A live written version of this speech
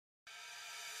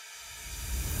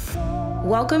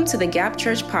Welcome to the Gap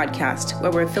Church podcast, where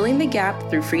we're filling the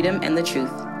gap through freedom and the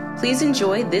truth. Please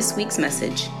enjoy this week's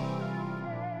message.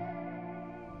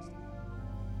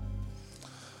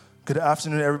 Good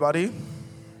afternoon, everybody.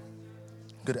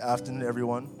 Good afternoon,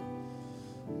 everyone.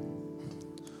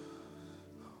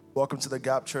 Welcome to the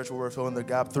Gap Church, where we're filling the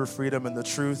gap through freedom and the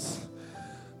truth.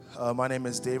 My name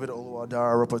is David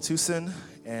Oluwadara, Ropotusin,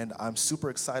 and I'm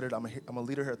super excited. I'm a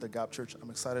leader here at the Gap Church.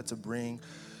 I'm excited to bring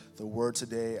the word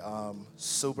today.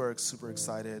 Super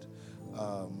excited.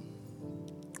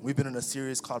 We've been in a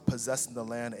series called Possessing the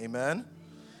Land. Amen?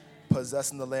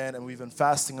 Possessing the Land, and we've been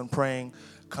fasting and praying,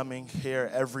 coming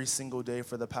here every single day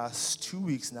for the past 2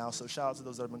 weeks now. So shout out to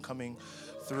those that have been coming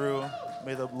through.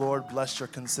 May the Lord bless your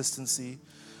consistency.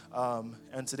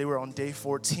 And today we're on day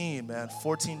 14, man.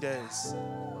 14 days.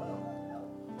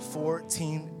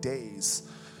 14 days.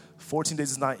 14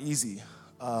 days is not easy.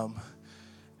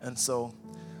 And so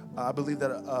I believe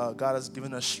that God has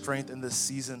given us strength in this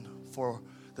season for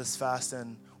this fast,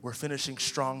 and we're finishing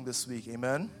strong this week.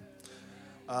 Amen?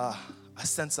 I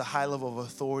sense a high level of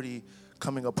authority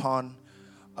coming upon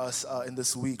us in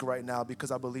this week right now,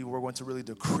 because I believe we're going to really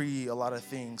decree a lot of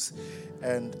things,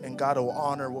 and God will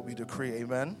honor what we decree.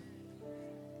 Amen?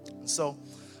 And so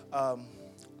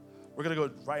we're going to go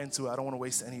right into it. I don't want to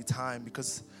waste any time,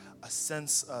 because I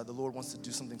sense the Lord wants to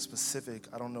do something specific.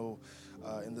 I don't know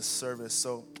in this service.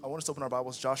 So I want us to open our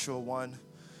Bibles, Joshua 1,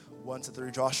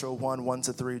 1-3, Joshua 1,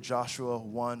 1-3, Joshua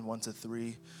 1,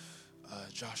 1-3,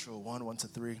 Joshua 1,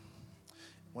 1-3.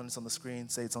 When it's on the screen,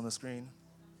 say it's on the screen.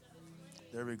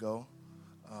 There we go.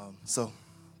 So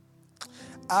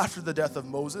after the death of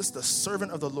Moses, the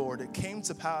servant of the Lord, it came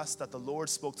to pass that the Lord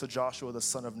spoke to Joshua, the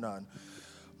son of Nun,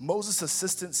 Moses'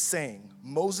 assistant, saying,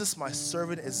 Moses, my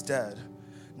servant, is dead.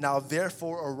 Now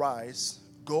therefore arise,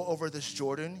 go over this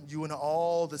Jordan, you and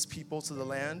all this people, to the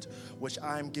land which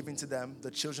I am giving to them,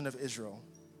 the children of Israel.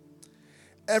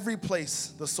 Every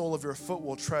place the sole of your foot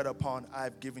will tread upon, I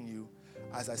have given you,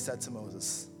 as I said to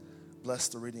Moses. Bless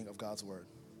the reading of God's word.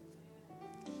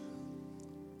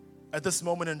 At this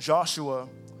moment in Joshua,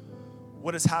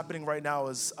 what is happening right now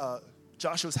is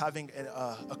Joshua's having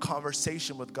a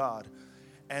conversation with God.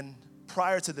 And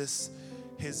prior to this,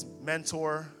 his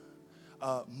mentor,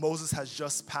 Moses, has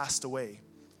just passed away,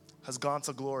 has gone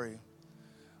to glory.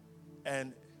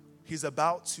 And he's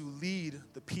about to lead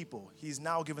the people. He's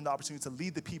now given the opportunity to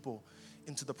lead the people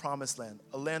into the promised land,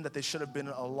 a land that they should have been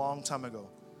in a long time ago.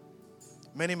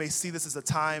 Many may see this as a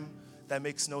time that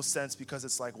makes no sense, because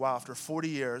it's like, wow, after 40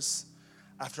 years,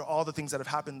 after all the things that have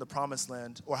happened in the promised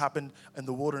land or happened in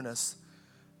the wilderness,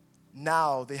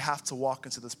 now they have to walk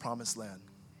into this promised land.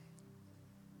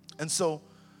 And so,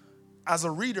 as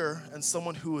a reader and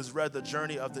someone who has read the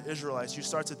journey of the Israelites, you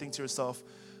start to think to yourself,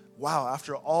 wow,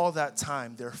 after all that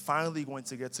time, they're finally going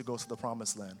to get to go to the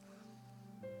promised land.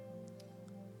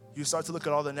 You start to look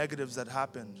at all the negatives that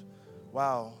happened.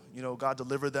 Wow, God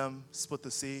delivered them, split the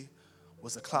sea,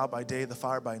 was a cloud by day, the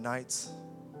fire by night.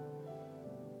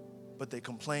 But they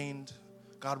complained.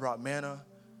 God brought manna.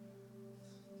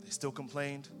 They still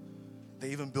complained. They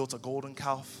even built a golden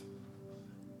calf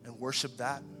and worshiped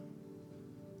that.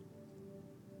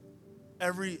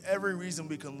 Every reason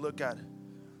we can look at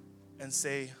and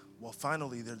say, well,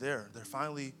 finally, they're there. They're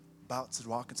finally about to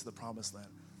walk into the promised land.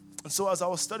 And so as I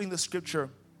was studying this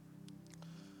scripture,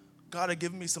 God had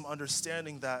given me some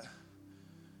understanding that,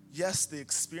 yes, the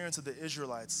experience of the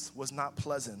Israelites was not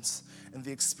pleasant, and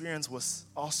the experience was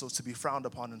also to be frowned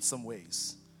upon in some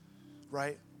ways,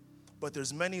 right? But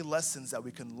there's many lessons that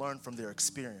we can learn from their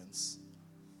experience.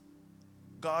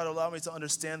 God allowed me to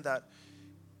understand that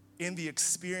in the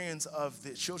experience of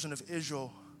the children of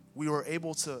Israel, we were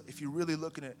able to, if you really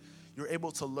look at it, you're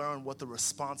able to learn what the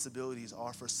responsibilities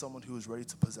are for someone who is ready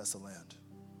to possess a land.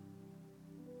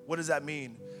 What does that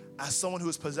mean? As someone who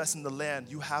is possessing the land,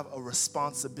 you have a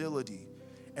responsibility.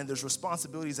 And there's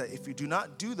responsibilities that if you do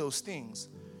not do those things,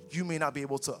 you may not be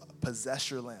able to possess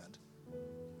your land.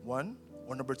 One,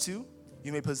 or number two,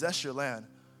 you may possess your land,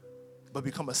 but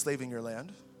become a slave in your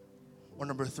land. Or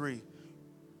number three,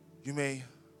 you may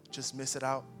just miss it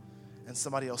out and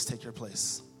somebody else take your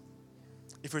place.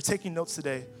 If you're taking notes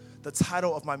today, the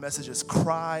title of my message is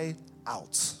Cry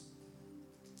Out.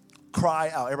 Cry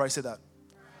out. Everybody say that.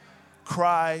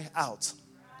 Cry out.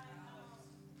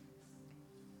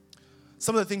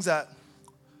 Some of the things that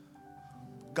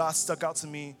God stuck out to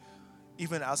me,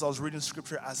 even as I was reading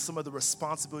scripture, as some of the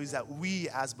responsibilities that we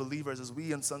as believers, as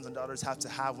we and sons and daughters have to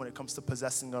have when it comes to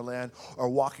possessing our land or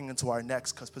walking into our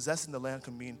next. Because possessing the land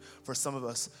can mean, for some of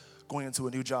us, going into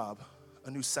a new job,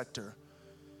 a new sector.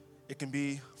 It can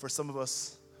be, for some of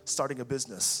us, starting a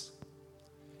business.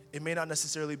 It may not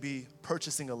necessarily be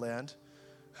purchasing a land.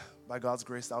 By God's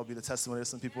grace, that will be the testimony of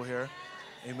some people here.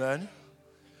 Amen.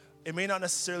 It may not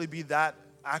necessarily be that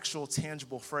actual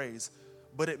tangible phrase,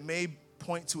 but it may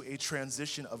point to a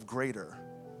transition of greater,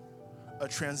 a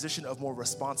transition of more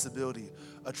responsibility,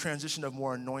 a transition of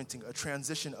more anointing, a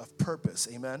transition of purpose.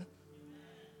 Amen.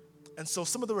 And so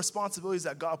some of the responsibilities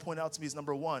that God pointed out to me is,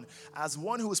 number one, as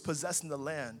one who is possessing the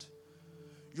land,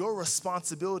 your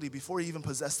responsibility before you even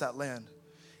possess that land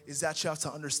is that you have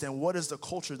to understand what is the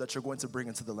culture that you're going to bring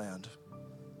into the land.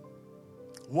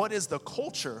 What is the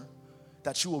culture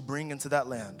that you will bring into that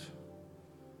land?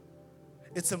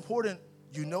 It's important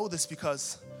you know this,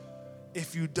 because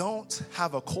if you don't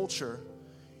have a culture,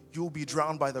 you will be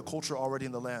drowned by the culture already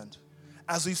in the land.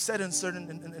 As we've said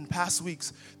in past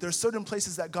weeks, there are certain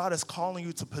places that God is calling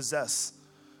you to possess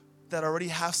that already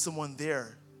have someone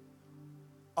there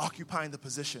occupying the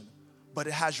position, but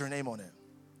it has your name on it.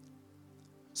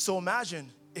 So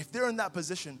imagine if they're in that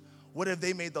position, what if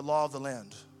they made the law of the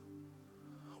land?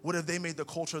 What if they made the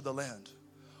culture of the land?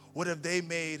 What if they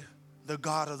made the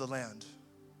God of the land?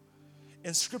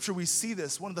 In Scripture, we see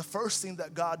this. One of the first things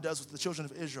that God does with the children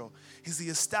of Israel is He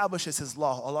establishes His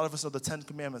law. A lot of us know the 10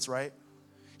 Commandments, right?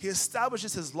 He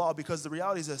establishes His law because the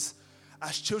reality is this: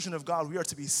 as children of God, we are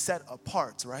to be set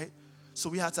apart, right? So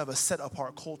we have to have a set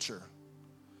apart culture.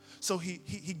 So He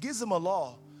gives them a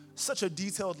law, such a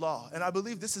detailed law. And I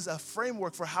believe this is a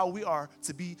framework for how we are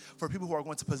to be for people who are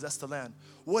going to possess the land.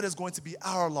 What is going to be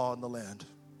our law in the land?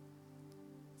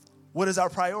 What is our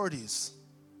priorities?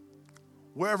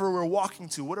 Wherever we're walking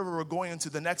to, whatever we're going into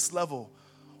the next level,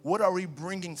 what are we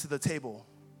bringing to the table?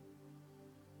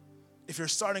 If you're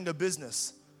starting a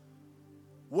business,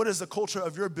 what is the culture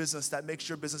of your business that makes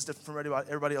your business different from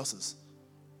everybody else's?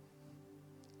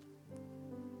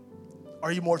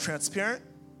 Are you more transparent?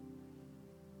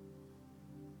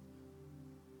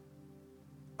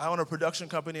 I own a production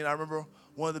company, and I remember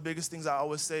one of the biggest things I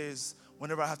always say is,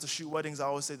 whenever I have to shoot weddings, I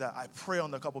always say that I pray on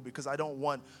the couple because I don't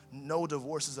want no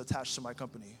divorces attached to my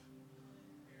company.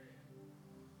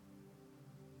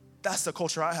 That's the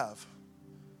culture I have.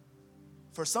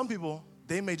 For some people,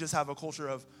 they may just have a culture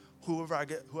of whoever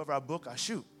I book, I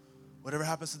shoot. Whatever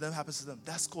happens to them, happens to them.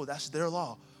 That's cool. That's their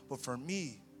law. But for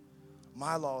me,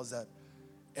 my law is that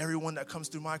everyone that comes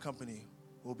through my company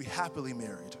will be happily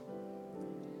married.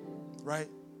 Right?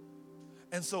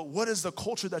 And so what is the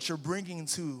culture that you're bringing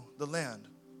to the land?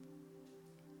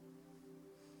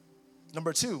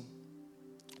 Number two,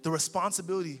 the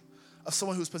responsibility of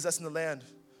someone who's possessing the land.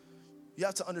 You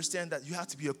have to understand that you have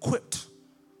to be equipped.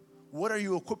 What are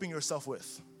you equipping yourself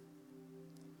with?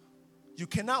 You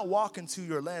cannot walk into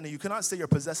your land and you cannot say you're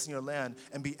possessing your land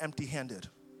and be empty-handed.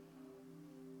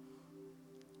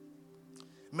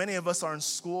 Many of us are in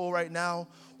school right now,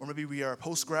 or maybe we are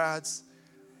post-grads,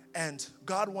 and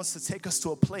God wants to take us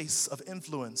to a place of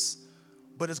influence,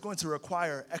 but it's going to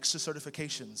require extra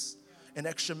certifications, an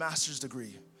extra master's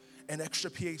degree, an extra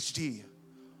PhD,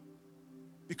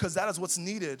 because that is what's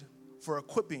needed for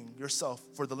equipping yourself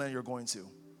for the land you're going to.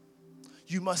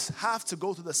 You must have to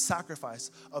go through the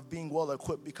sacrifice of being well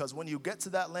equipped, because when you get to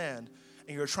that land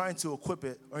and you're trying to equip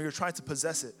it or you're trying to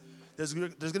possess it, there's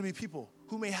going to be people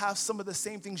who may have some of the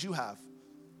same things you have,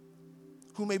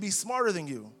 who may be smarter than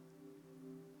you.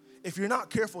 If you're not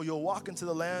careful, you'll walk into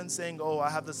the land saying, oh, I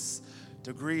have this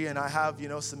degree and I have,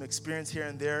 some experience here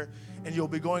and there, and you'll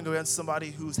be going against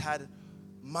somebody who's had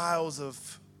miles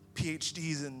of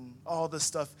PhDs and all this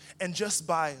stuff, and just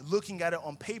by looking at it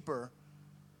on paper,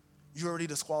 you already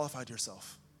disqualified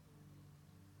yourself.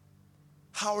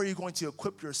 How are you going to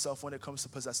equip yourself when it comes to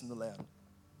possessing the land?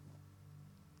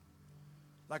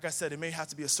 Like I said, it may have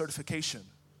to be a certification.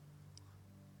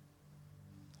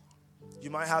 You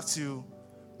might have to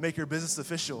make your business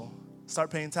official, start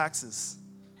paying taxes.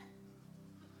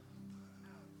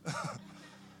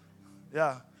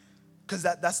 Yeah, because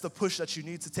that's the push that you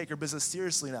need to take your business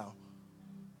seriously now.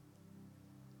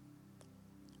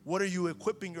 What are you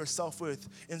equipping yourself with?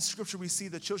 In Scripture, we see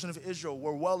the children of Israel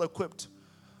were well equipped.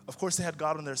 Of course, they had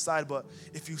God on their side, but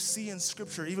if you see in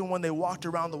Scripture, even when they walked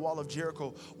around the wall of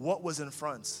Jericho, what was in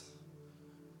front?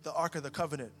 The Ark of the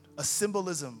Covenant, a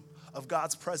symbolism of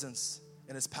God's presence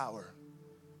and His power.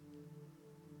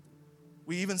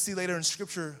 We even see later in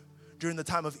Scripture, during the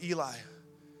time of Eli,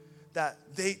 that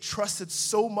they trusted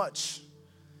so much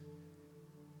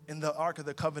in the Ark of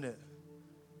the Covenant.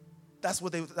 That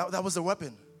was their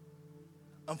weapon.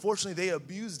 Unfortunately, they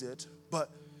abused it,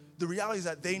 but the reality is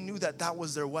that they knew that that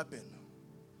was their weapon.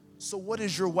 So what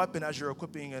is your weapon as you're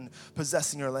equipping and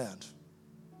possessing your land?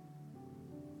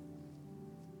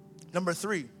 Number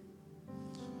 3,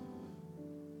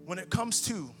 when it comes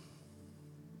to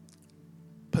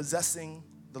possessing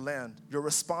the land, your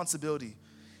responsibility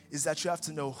is that you have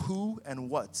to know who and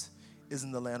what is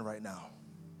in the land right now.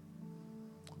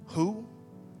 Who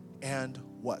and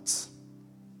what.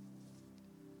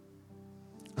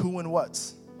 Who and what.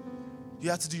 You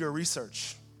have to do your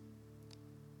research.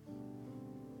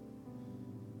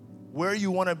 Where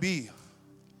you want to be,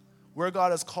 where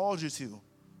God has called you to,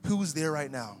 who's there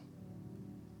right now.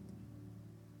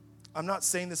 I'm not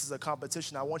saying this is a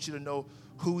competition. I want you to know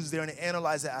who's there and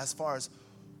analyze it as far as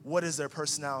what is their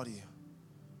personality?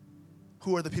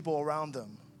 Who are the people around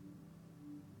them?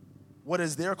 What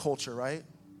is their culture, right?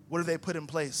 What do they put in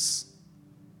place?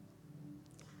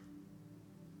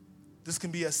 This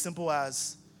can be as simple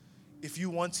as if you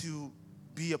want to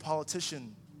be a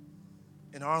politician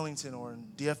in Arlington or in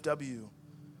DFW,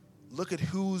 look at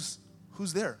who's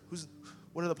there.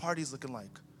 What are the parties looking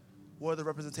like? What are the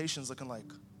representations looking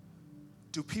like?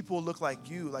 Do people look like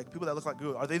you, like people that look like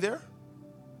you? Are they there?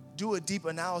 Do a deep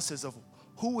analysis of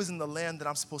who is in the land that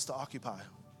I'm supposed to occupy.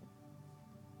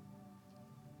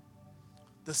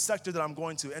 The sector that I'm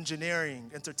going to,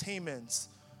 engineering, entertainment.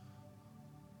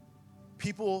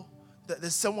 People,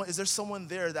 is there someone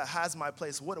there that has my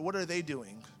place? What are they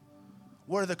doing?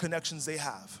 What are the connections they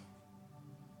have?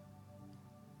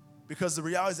 Because the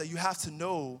reality is that you have to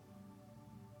know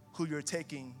who you're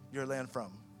taking your land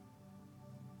from.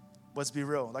 Let's be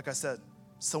real. Like I said,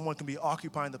 someone can be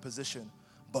occupying the position,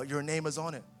 but your name is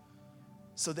on it.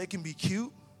 So they can be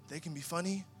cute, they can be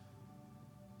funny,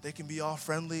 they can be all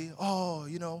friendly.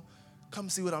 Oh, come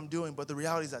see what I'm doing. But the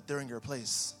reality is that they're in your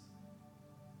place.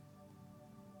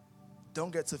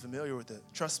 Don't get too familiar with it.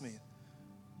 Trust me.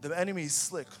 The enemy is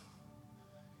slick.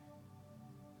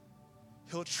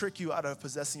 He'll trick you out of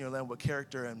possessing your land with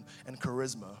character and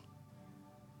charisma.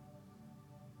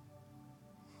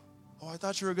 Oh, I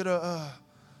thought you were going to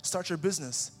start your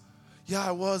business. Yeah,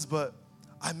 I was, but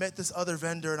I met this other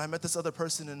vendor and I met this other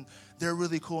person and they're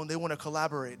really cool and they want to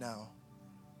collaborate now.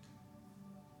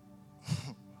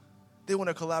 They want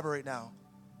to collaborate now.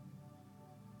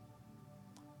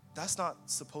 That's not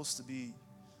supposed to be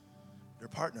your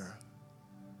partner.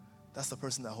 That's the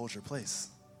person that holds your place.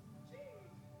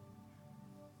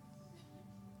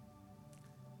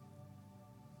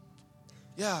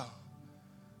 Yeah,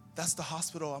 that's the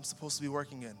hospital I'm supposed to be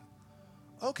working in.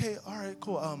 Okay, all right,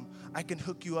 cool. I can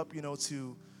hook you up,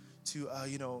 to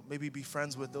maybe be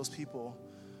friends with those people.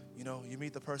 You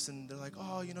meet the person, they're like,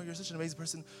 oh, you're such an amazing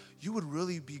person. You would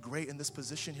really be great in this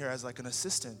position here as like an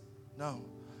assistant. No,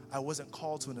 I wasn't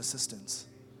called to an assistant.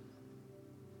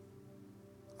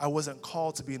 I wasn't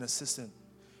called to be an assistant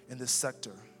in this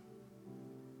sector.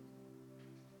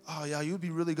 Oh, yeah, you'd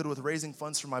be really good with raising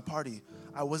funds for my party.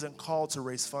 I wasn't called to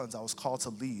raise funds. I was called to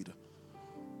lead.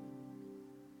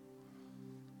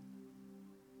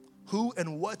 Who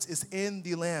and what is in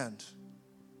the land?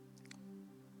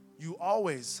 You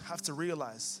always have to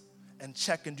realize and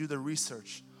check and do the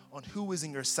research on who is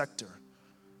in your sector.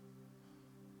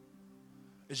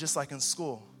 It's just like in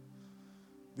school.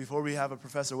 Before we have a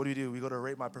professor, what do? We go to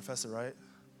rate my professor, right?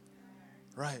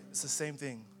 Right, it's the same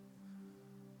thing.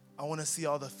 I want to see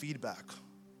all the feedback.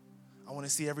 I want to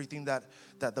see everything that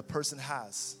the person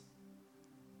has.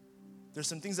 There's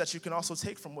some things that you can also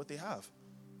take from what they have,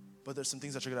 but there's some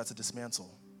things that you're going to have to dismantle.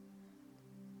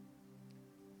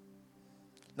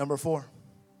 Number 4,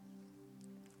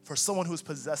 for someone who's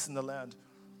possessing the land,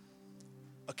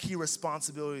 a key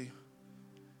responsibility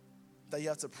that you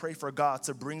have to pray for God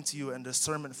to bring to you and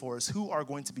discernment for is who are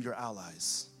going to be your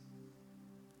allies.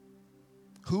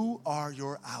 Who are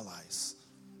your allies?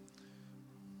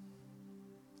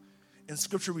 In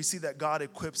Scripture, we see that God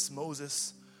equips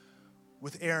Moses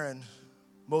with Aaron.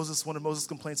 One of Moses'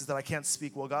 complaints is that I can't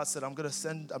speak. Well, God said,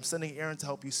 I'm sending Aaron to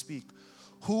help you speak.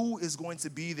 Who is going to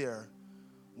be there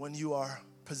when you are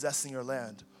possessing your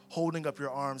land, holding up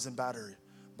your arms in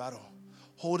battle,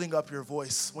 holding up your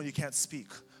voice when you can't speak,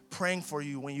 praying for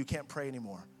you when you can't pray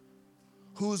anymore?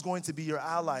 Who is going to be your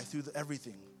ally through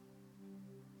everything?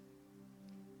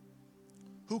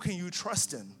 Who can you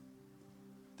trust in?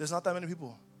 There's not that many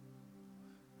people.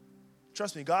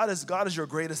 Trust me, God is your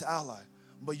greatest ally,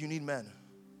 but you need men.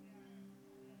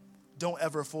 Don't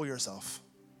ever fool yourself.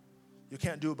 You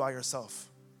can't do it by yourself.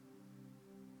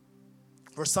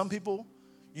 For some people,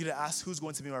 you need to ask, who's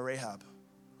going to be my Rahab?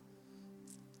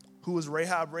 Who was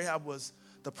Rahab? Rahab was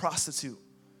the prostitute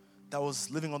that was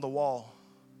living on the wall.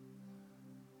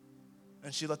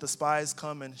 And she let the spies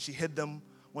come and she hid them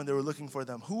when they were looking for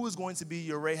them. Who is going to be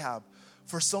your Rahab?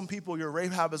 For some people, your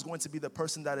Rahab is going to be the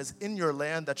person that is in your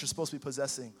land that you're supposed to be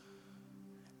possessing.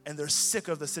 And they're sick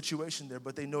of the situation there,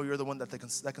 but they know you're the one that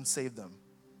can save them.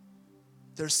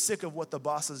 They're sick of what the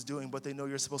boss is doing, but they know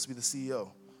you're supposed to be the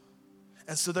CEO.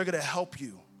 And so they're going to help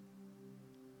you.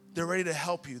 They're ready to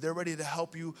help you. They're ready to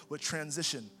help you with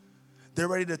transition. They're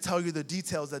ready to tell you the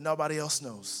details that nobody else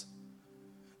knows.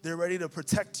 They're ready to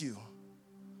protect you.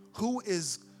 Who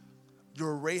is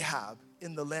your Rahab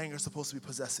in the land you're supposed to be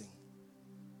possessing?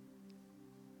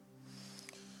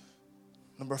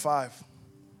 Number 5,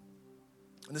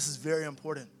 and this is very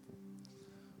important.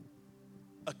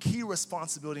 A key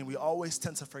responsibility, and we always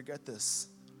tend to forget this,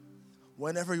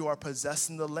 whenever you are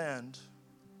possessing the land,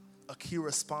 a key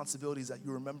responsibility is that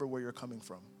you remember where you're coming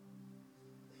from.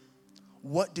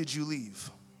 What did you leave?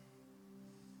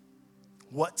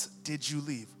 What did you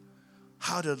leave?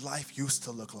 How did life used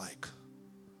to look like?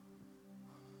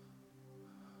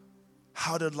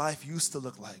 How did life used to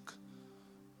look like?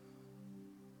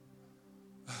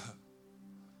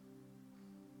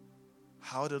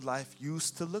 How did life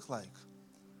used to look like?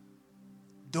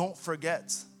 Don't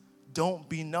forget. Don't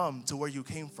be numb to where you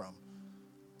came from.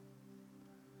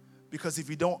 Because if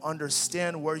you don't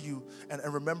understand where you, and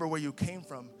remember where you came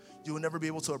from, you will never be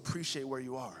able to appreciate where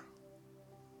you are.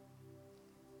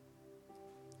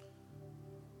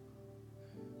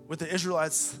 With the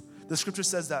Israelites, the scripture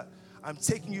says that I'm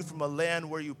taking you from a land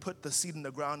where you put the seed in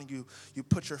the ground and you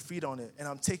put your feet on it. And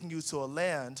I'm taking you to a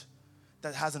land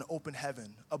that has an open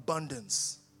heaven,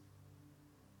 abundance.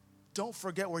 Don't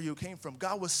forget where you came from.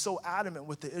 God was so adamant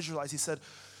with the Israelites. He said,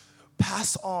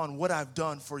 pass on what I've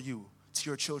done for you to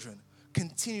your children.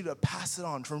 Continue to pass it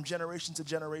on from generation to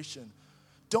generation.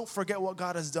 Don't forget what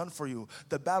God has done for you.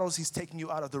 The battles he's taking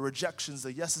you out of, the rejections,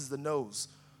 the yeses, the nos.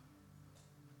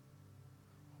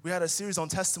 We had a series on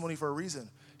testimony for a reason.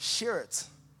 Share it.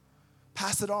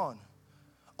 Pass it on.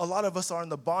 A lot of us are in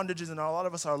the bondages and a lot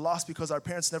of us are lost because our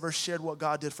parents never shared what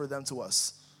God did for them to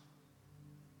us.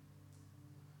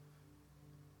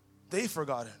 They've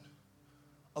forgotten.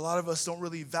 A lot of us don't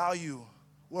really value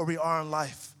where we are in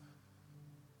life.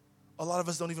 A lot of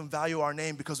us don't even value our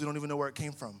name because we don't even know where it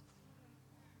came from.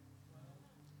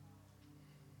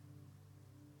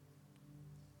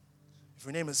 If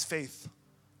your name is Faith,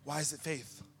 why is it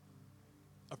Faith?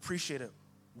 Appreciate it.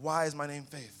 Why is my name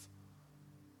Faith?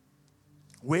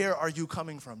 Where are you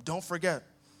coming from? Don't forget.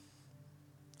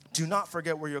 Do not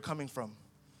forget where you're coming from.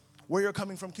 Where you're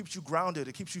coming from keeps you grounded.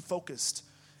 It keeps you focused.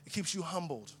 It keeps you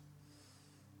humbled.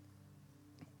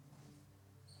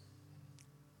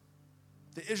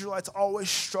 The Israelites always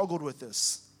struggled with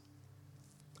this.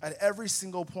 At every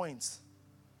single point,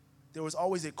 there was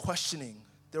always a questioning.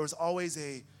 There was always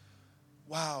a,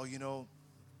 wow,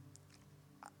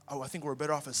 I think we're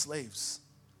better off as slaves.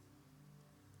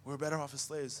 We're better off as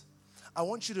slaves. I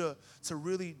want you to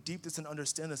really deep this and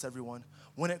understand this, everyone.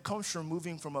 When it comes from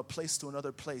moving from a place to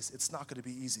another place, it's not going to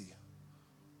be easy.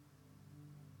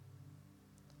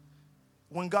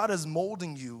 When God is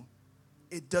molding you,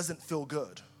 it doesn't feel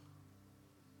good.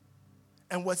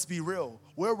 And let's be real,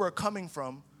 where we're coming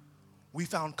from, we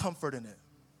found comfort in it.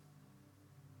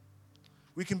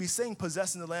 We can be saying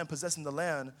possessing the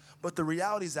land, but the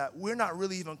reality is that we're not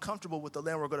really even comfortable with the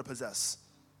land we're going to possess.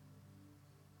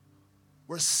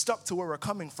 We're stuck to where we're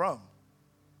coming from.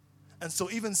 And so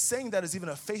even saying that is even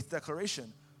a faith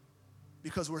declaration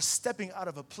because we're stepping out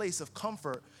of a place of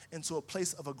comfort into a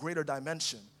place of a greater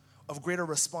dimension, of greater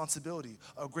responsibility,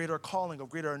 of greater calling, of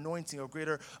greater anointing, of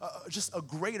greater, just a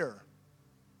greater.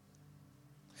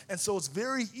 And so it's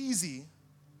very easy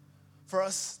for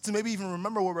us to maybe even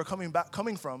remember where we're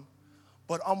coming from,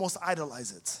 but almost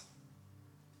idolize it.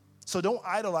 So don't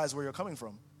idolize where you're coming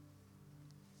from.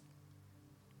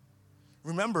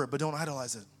 Remember it, but don't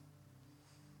idolize it.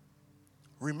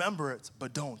 Remember it,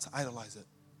 but don't idolize it.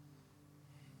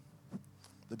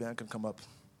 The band can come up.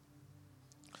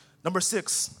 Number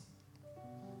 6.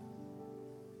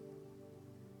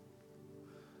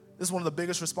 This is one of the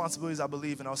biggest responsibilities, I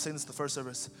believe, and I was saying this in the first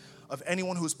service, of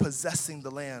anyone who's possessing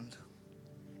the land,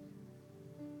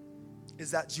 is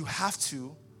that you have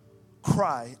to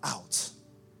cry out.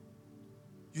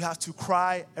 You have to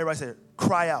cry, everybody say it,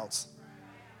 cry out.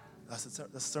 That's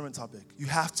the sermon topic. You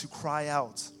have to cry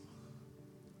out.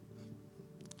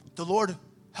 The Lord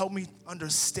helped me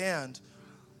understand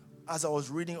as I was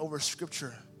reading over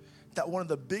scripture that one of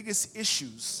the biggest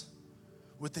issues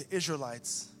with the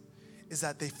Israelites is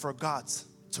that they forgot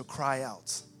to cry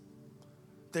out.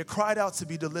 They cried out to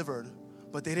be delivered,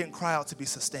 but they didn't cry out to be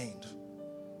sustained.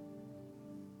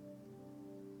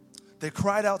 They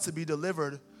cried out to be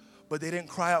delivered, but they didn't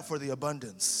cry out for the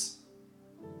abundance.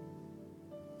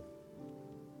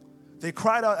 They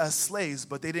cried out as slaves,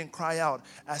 but they didn't cry out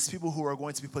as people who are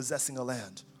going to be possessing a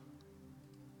land.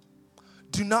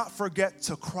 Do not forget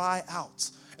to cry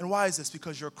out. And why is this?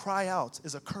 Because your cry out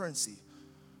is a currency.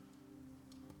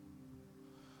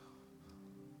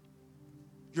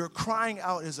 Your crying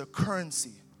out is a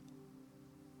currency.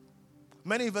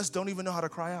 Many of us don't even know how to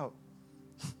cry out.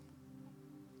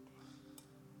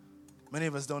 Many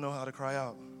of us don't know how to cry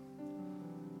out.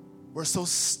 We're so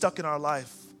stuck in our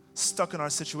life, stuck in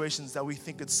our situations that we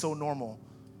think it's so normal.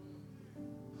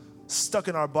 Stuck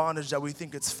in our bondage that we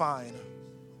think it's fine.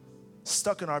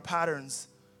 Stuck in our patterns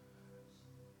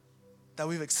that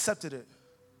we've accepted it.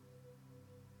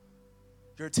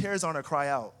 Your tears aren't a cry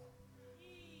out.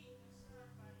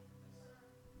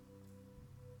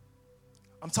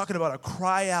 I'm talking about a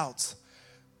cry out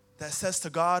that says to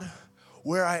God,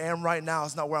 where I am right now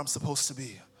is not where I'm supposed to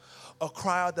be. A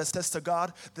cry out that says to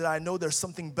God that I know there's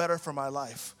something better for my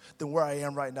life than where I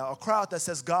am right now. A cry out that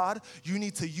says, God, you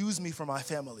need to use me for my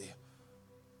family.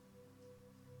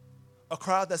 A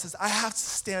cry out that says, I have to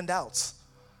stand out.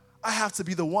 I have to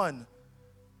be the one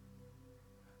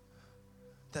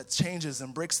that changes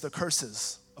and breaks the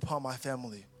curses upon my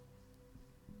family.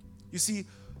 You see,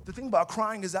 the thing about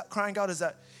crying out is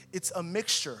that it's a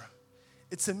mixture.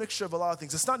 It's a mixture of a lot of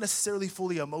things. It's not necessarily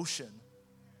fully emotion.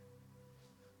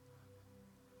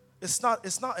 It's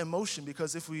not emotion,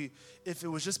 because if it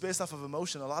was just based off of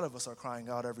emotion, a lot of us are crying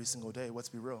out every single day. Let's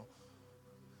be real.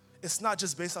 It's not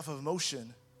just based off of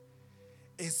emotion.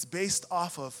 It's based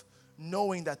off of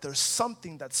knowing that there's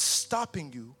something that's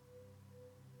stopping you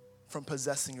from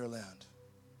possessing your land.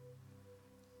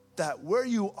 That where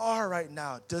you are right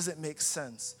now doesn't make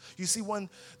sense. You see, when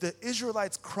the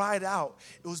Israelites cried out,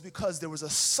 it was because there was a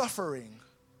suffering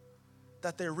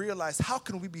that they realized, how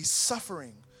can we be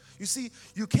suffering? You see,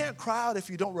 you can't cry out if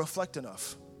you don't reflect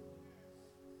enough.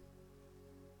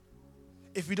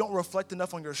 If you don't reflect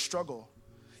enough on your struggle,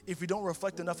 if you don't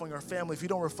reflect enough on your family, if you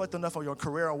don't reflect enough on your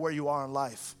career and where you are in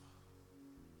life,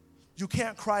 you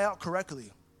can't cry out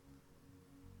correctly.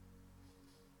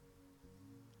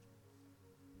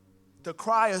 The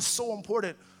cry is so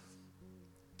important.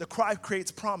 The cry creates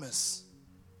promise.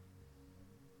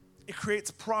 It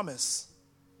creates promise.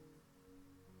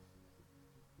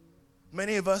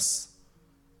 Many of us,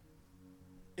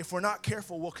 if we're not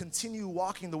careful, will continue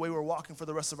walking the way we're walking for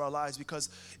the rest of our lives, because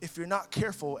if you're not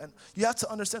careful, and you have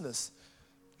to understand this,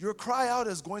 your cry out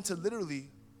is going to literally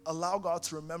allow God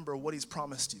to remember what He's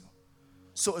promised you.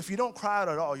 So if you don't cry out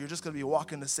at all, you're just going to be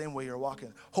walking the same way you're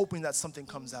walking, hoping that something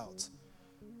comes out.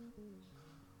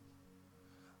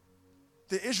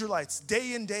 The Israelites,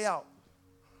 day in, day out,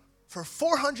 for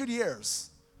 400 years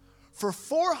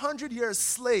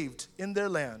slaved in their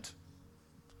land.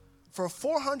 For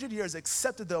 400 years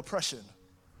accepted the oppression.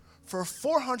 For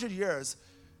 400 years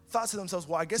thought to themselves,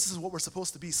 well, I guess this is what we're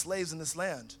supposed to be, slaves in this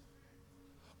land.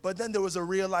 But then there was a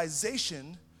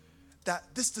realization that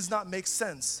this does not make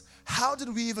sense. How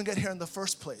did we even get here in the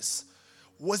first place?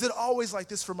 Was it always like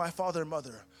this for my father and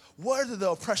mother? Where did the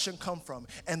oppression come from?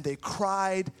 And they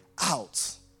cried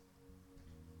out.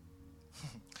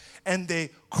 And they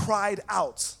cried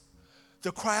out.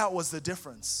 The cry out was the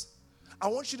difference. I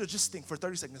want you to just think for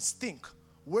 30 seconds. Think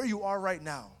where you are right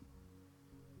now.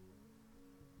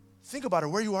 Think about it,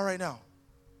 where you are right now.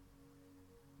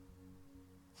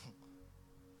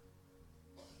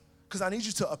 Because I need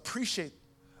you to appreciate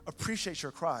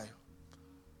your cry.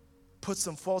 Put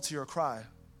some fault to your cry.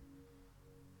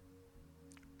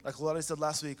 Like Oluwadara said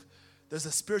last week, there's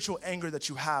a spiritual anger that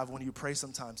you have when you pray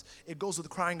sometimes. It goes with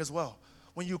crying as well.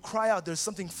 When you cry out, there's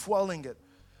something fueling it.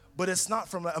 But it's not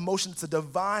from an emotion, it's a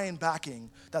divine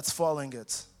backing that's fueling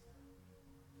it.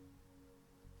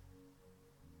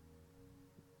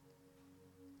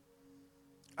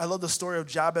 I love the story of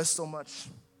Jabez so much.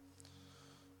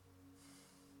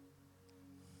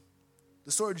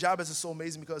 The story of Jabez is so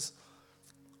amazing because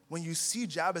when you see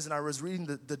Jabez, and I was reading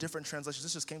the different translations,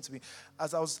 this just came to me.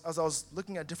 As I was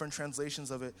looking at different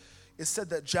translations of it, it said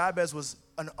that Jabez was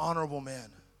an honorable man.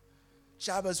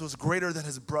 Jabez was greater than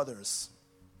his brothers.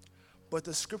 But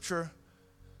the scripture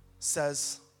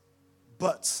says,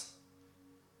 but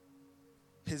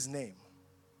his name.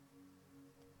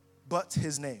 But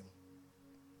his name.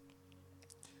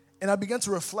 And I began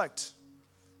to reflect.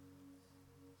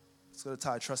 It's going to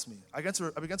tie, trust me. I began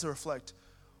to reflect,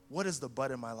 what is the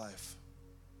but in my life?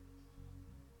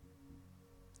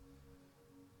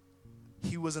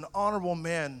 He was an honorable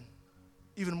man,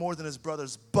 even more than his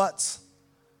brothers, but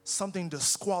something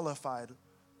disqualified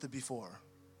the before.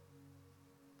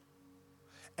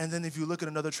 And then if you look at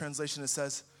another translation, it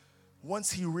says,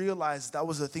 once he realized that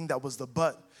was the thing that was the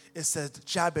but, it says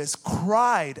Jabez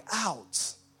cried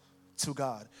out to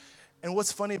God. And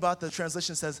what's funny about the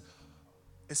translation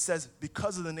it says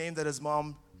because of the name that his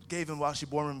mom gave him while she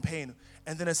bore him in pain.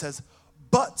 And then it says,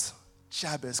 but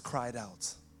Jabez cried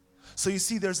out. So you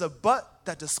see, there's a but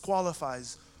that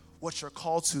disqualifies what you're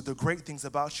called to, the great things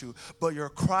about you. But your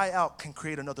cry out can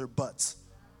create another but.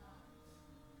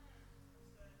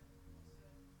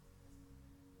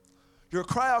 Your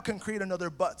cry out can create another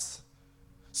but.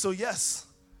 So yes,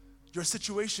 your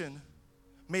situation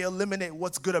may eliminate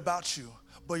what's good about you,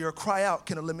 but your cry out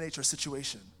can eliminate your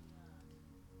situation.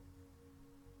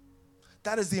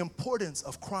 That is the importance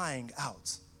of crying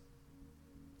out.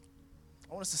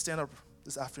 I want us to stand up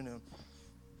this afternoon.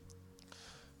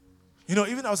 You know,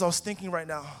 even as I was thinking right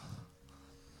now,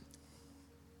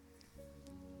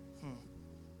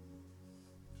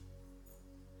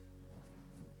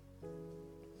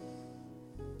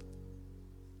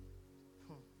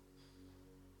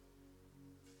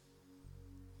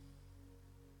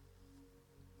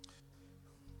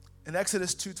 in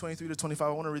Exodus 2:23-25, I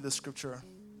want to read the scripture.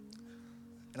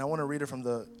 And I want to read it from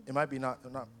it might be not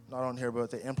on here,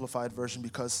 but the Amplified version,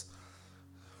 because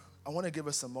I want to give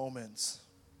us a moment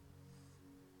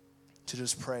to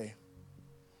just pray.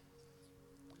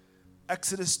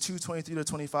 Exodus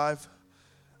 2:23-25.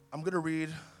 I'm going to read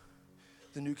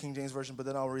the New King James Version, but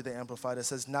then I'll read the Amplified. It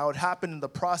says, now it happened in the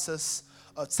process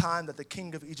of time that the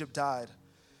king of Egypt died.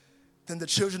 Then the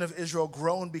children of Israel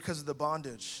groaned because of the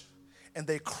bondage, and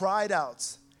they cried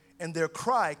out, and their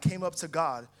cry came up to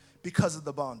God because of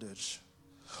the bondage.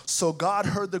 So God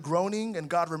heard the groaning, and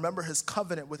God remembered his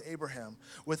covenant with Abraham,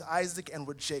 with Isaac, and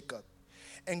with Jacob.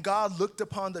 And God looked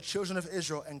upon the children of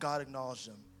Israel, and God acknowledged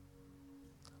them.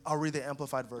 I'll read the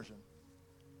Amplified version.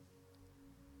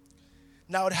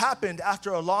 Now it happened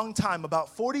after a long time,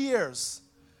 about 40 years,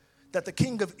 that the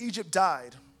king of Egypt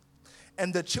died,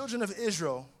 and the children of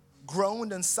Israel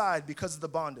groaned and sighed because of the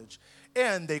bondage,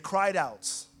 and they cried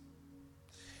out.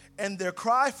 And their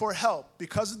cry for help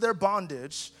because of their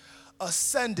bondage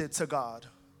ascended to God.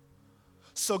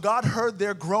 So God heard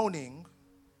their groaning,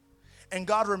 and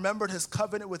God remembered his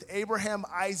covenant with Abraham,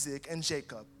 Isaac, and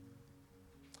Jacob.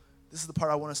 This is the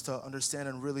part I want us to understand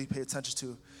and really pay attention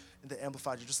to in the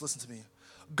Amplified. You just listen to me.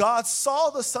 God saw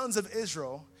the sons of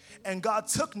Israel, and God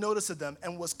took notice of them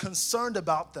and was concerned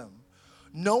about them,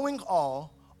 knowing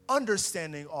all,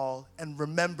 understanding all, and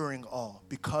remembering all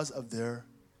because of their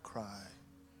cry.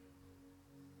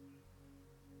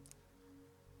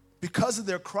 Because of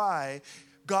their cry,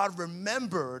 God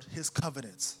remembered his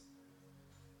covenants,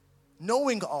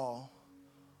 knowing all,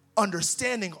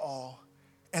 understanding all,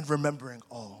 and remembering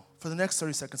all. For the next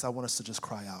 30 seconds, I want us to just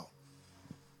cry out.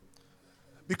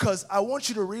 Because I want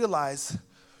you to realize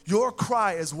your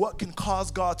cry is what can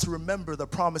cause God to remember the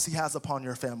promise he has upon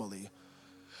your family.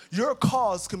 Your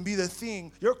cry can be the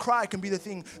thing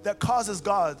that causes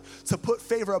God to put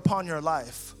favor upon your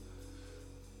life.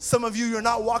 Some of you, you're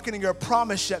not walking in your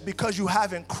promise yet because you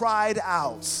haven't cried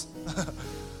out.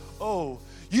 Oh,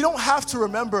 you don't have to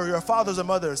remember your fathers and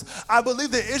mothers. I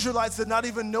believe the Israelites did not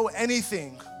even know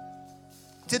anything.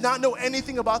 Did not know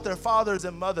anything about their fathers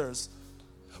and mothers.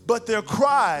 But their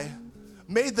cry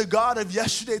made the God of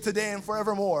yesterday, today, and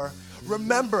forevermore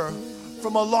remember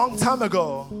from a long time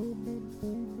ago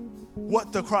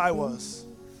what the cry was,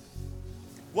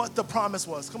 what the promise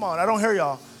was. Come on, I don't hear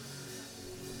y'all.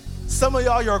 Some of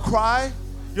y'all, your cry,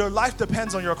 your life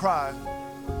depends on your cry.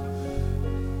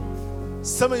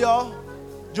 Some of y'all,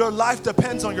 your life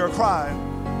depends on your cry.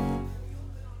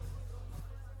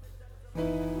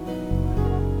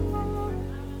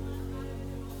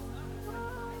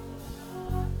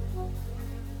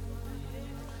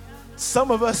 Some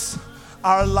of us,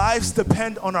 our lives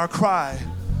depend on our cry.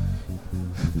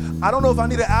 I don't know if I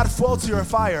need to add fuel to your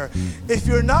fire. If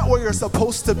you're not where you're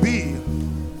supposed to be,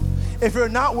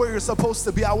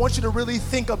 I want you to really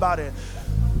think about it.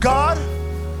 God,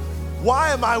 why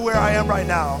am I where I am right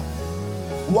now?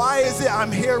 Why is it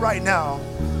I'm here right now?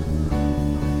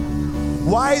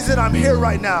 Why is it I'm here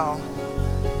right now?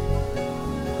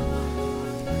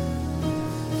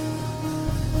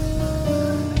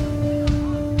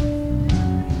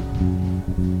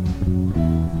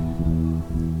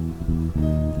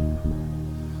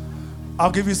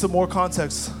 I'll give you some more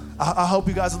context. I'll help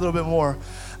you guys a little bit more.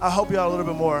 I'll help you out a little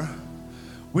bit more.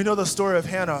 We know the story of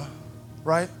Hannah,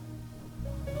 right?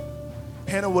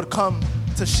 Hannah would come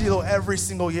to Shiloh every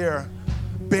single year,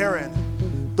 barren.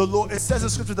 It says in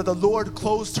scripture that the Lord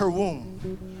closed her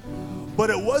womb.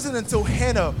 But it wasn't until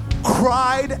Hannah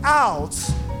cried out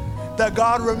that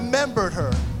God remembered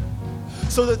her.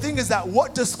 So the thing is that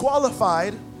what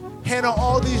disqualified Hannah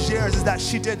all these years is that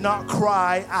she did not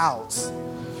cry out.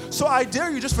 So I dare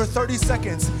you just for 30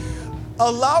 seconds,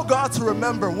 allow God to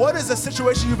remember what is the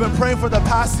situation you've been praying for the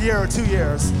past year or 2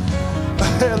 years.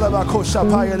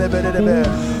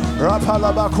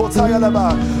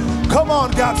 Come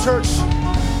on, Gap Church.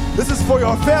 This is for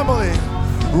your family.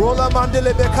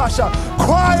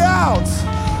 Cry out.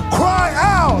 Cry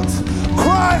out.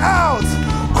 Cry out.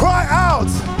 Cry out.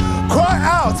 Cry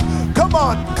out. Come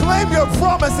on. Claim your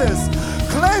promises.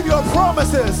 Claim your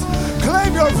promises.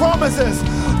 Claim your promises.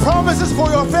 Promises for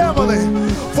your family.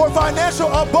 For financial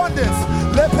abundance.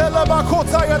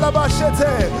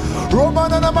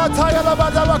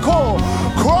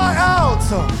 Cry out.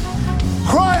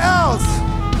 Cry out.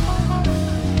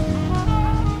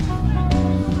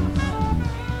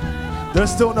 There's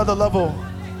still another level.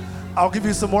 I'll give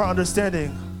you some more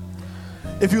understanding.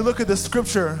 If you look at the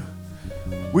scripture,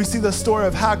 we see the story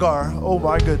of Hagar. Oh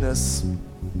my goodness.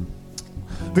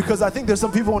 Because I think there's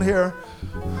some people in here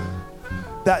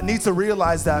that need to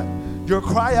realize that your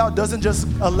cry out doesn't just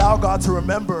allow God to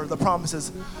remember the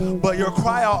promises, but your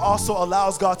cry out also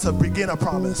allows God to begin a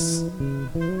promise.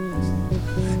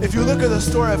 If you look at the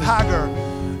story of Hagar,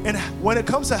 and when it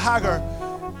comes to Hagar,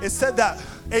 it said that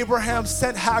Abraham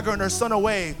sent Hagar and her son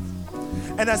away.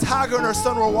 And as Hagar and her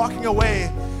son were walking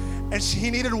away, and he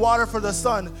needed water for the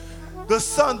son,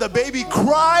 the baby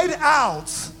cried out.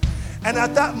 And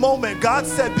at that moment, God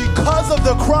said, because of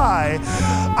the cry,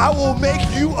 I will make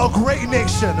you a great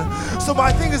nation. So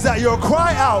my thing is that your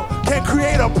cry out can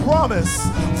create a promise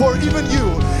for even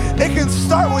you. It can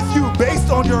start with you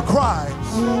based on your cry.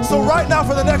 So right now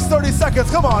for the next 30 seconds,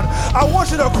 come on, I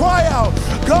want you to cry out,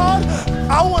 God,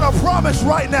 I want a promise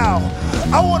right now.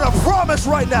 I want a promise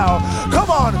right now.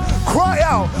 Come on, cry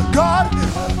out, God,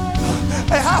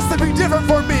 it has to be different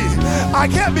for me. I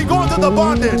can't be going through the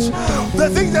bondage, the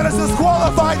thing that has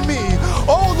disqualified me.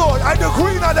 Oh Lord, I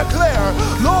decree and I declare,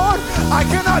 Lord, I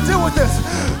cannot deal with this.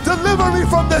 Deliver me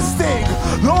from this thing.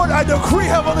 Lord, I decree,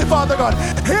 Heavenly Father God,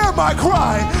 hear my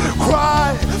cry.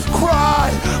 Cry,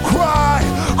 cry, cry,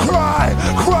 cry,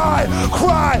 cry,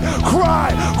 cry,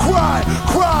 cry, cry,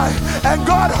 cry. And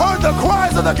God heard the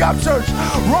cries of the Gap Church.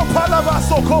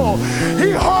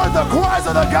 He heard the cries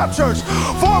of the Gap Church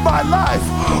for my life,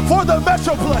 for the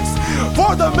Metroplex,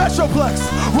 for the Metroplex.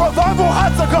 Revival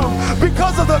had to come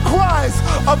because of the cries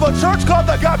of a church called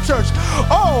the Gap Church.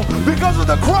 Oh, because of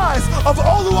the cries of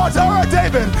Oluwadara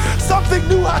David, something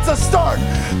new had to start.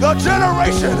 The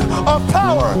generation of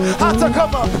power had to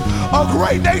come up. A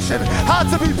great nation had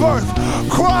to be birthed.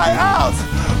 Cry out,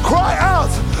 cry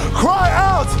out, cry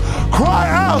out, cry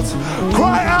out,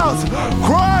 cry out,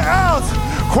 cry out,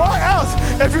 cry out.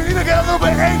 If you need to get a little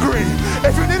bit angry,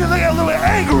 if you need to get a little bit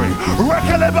angry,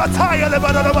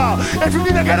 if you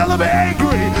need to get a little bit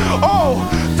angry, oh,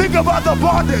 think about the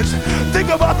bondage, think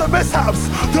about the mishaps,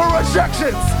 the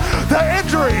rejections, the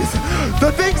injuries,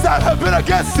 the things that have been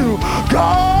against you.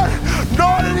 God,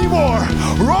 not anymore.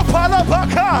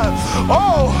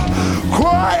 Oh,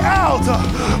 cry out,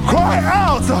 cry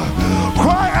out,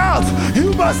 cry out.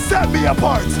 You must set me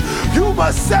apart. You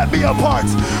must set me apart.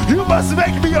 You must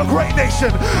make me a great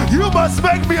nation. You must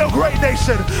make me a great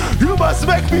nation. You must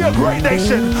make me a great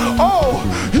nation. Oh,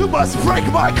 you must break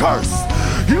my curse.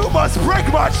 You must break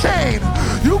my chain.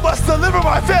 You must deliver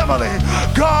my family.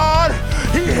 God,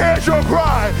 He hears your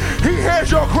cry. He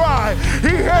hears your cry. He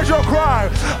hears your cry.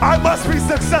 I must be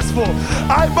successful.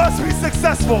 I must be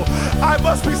successful. I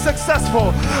must be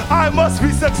successful. I must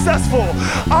be successful.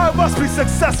 I must be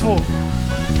successful.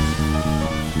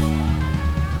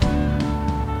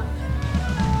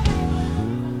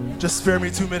 Just spare me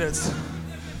 2 minutes.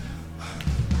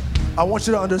 I want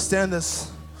you to understand this.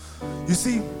 You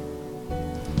see,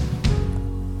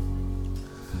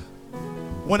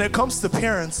 when it comes to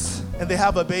parents and they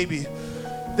have a baby,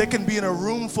 they can be in a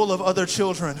room full of other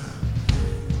children,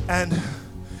 and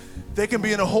they can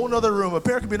be in a whole nother room. A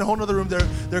parent can be in a whole nother room.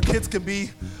 Their kids can be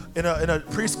in a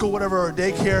preschool, whatever, or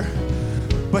daycare.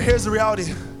 But here's the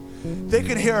reality. They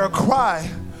can hear a cry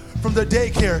from the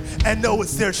daycare and know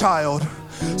it's their child.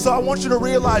 So I want you to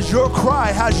realize your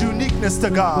cry has uniqueness to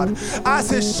God. As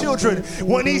His children,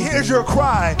 when He hears your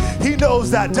cry, He knows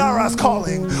that Dara's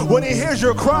calling. When He hears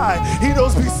your cry, He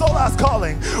knows Bisola's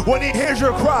calling. When He hears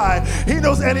your cry, He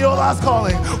knows Eniola's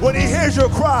calling. When He hears your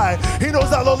cry, He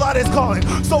knows that Lolade's calling.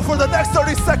 So for the next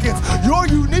 30 seconds, your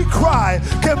unique cry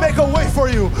can make a way for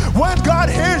you. When God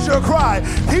hears your cry,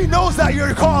 He knows that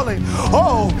you're calling.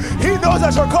 Oh, He knows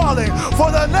that you're calling. For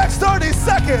the next 30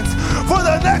 seconds,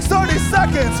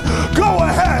 go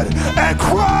ahead and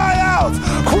cry out,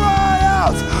 cry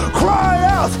out, cry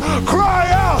out,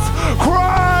 cry out,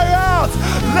 cry out,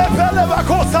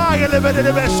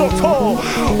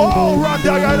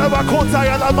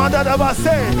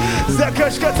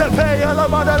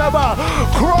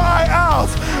 Oh, cry out.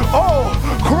 Oh,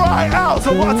 cry out.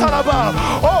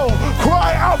 Oh,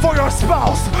 cry out for your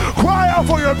spouse. Cry out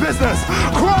for your business.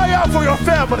 Cry out for your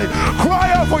family.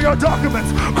 Cry out for your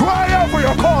documents. Cry out for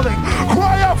your calling.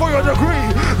 Cry out for your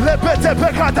degree.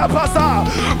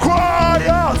 Cry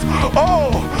out.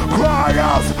 Oh, cry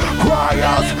out. Cry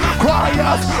out. Cry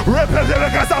out.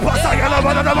 Cry out.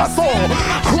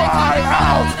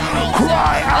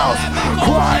 Cry out.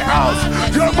 Cry out.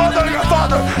 Your mother and your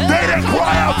father, they didn't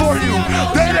cry out for you.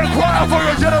 They didn't cry out for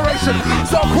your generation.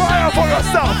 So cry out for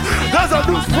yourself. There's a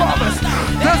new promise.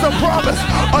 There's a promise.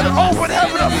 An open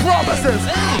heaven of promises.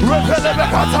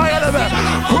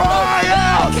 Cry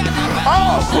out.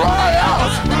 Oh, cry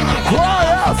out. Cry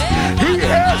out. He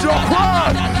hears your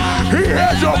cry. He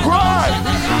hears your cry.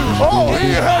 Oh, he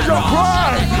hears your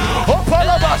cry. Oh,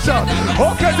 Palabasha.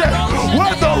 Okay,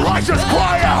 when the righteous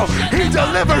cry out, he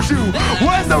delivers you.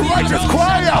 When the righteous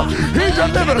cry out, he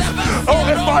delivers. Oh,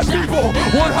 if my people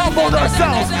would humble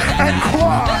themselves and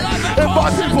cry. If my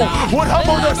people would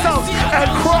humble themselves and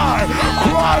cry.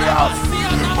 Cry out.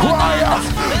 Cry out.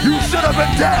 You should have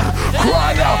been dead.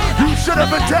 Cry out. You should have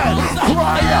been dead.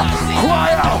 Cry out. Cry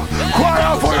out. Cry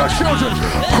out for your children.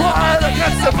 Cry out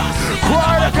against them.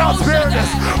 Cry out against barrenness.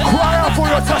 Cry out for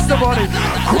your testimony.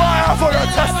 Cry out for your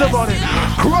testimony.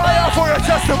 Cry out for your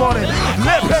testimony.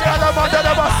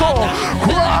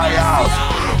 Cry out.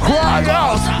 Cry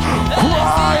out.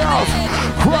 Cry out.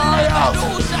 Cry out.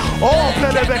 Oh,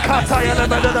 Pelebekata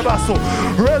Yanabaso.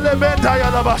 Relementa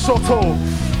Yanabasoto.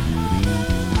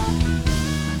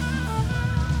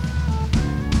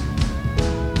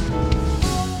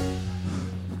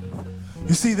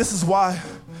 You see, this is why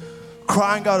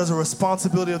crying out is a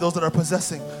responsibility of those that are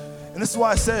possessing. And this is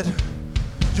why I said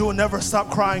you will never stop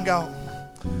crying out.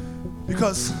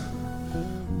 Because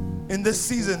in this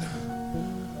season,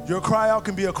 your cry out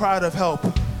can be a cry out of help.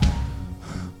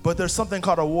 But there's something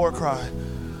called a war cry.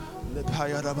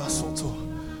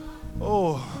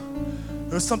 Oh,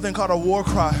 there's something called a war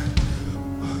cry.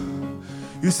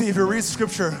 You see, if you read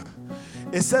scripture,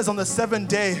 it says on the 7th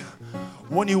day,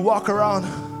 when you walk around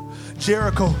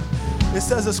Jericho, it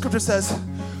says, the scripture says,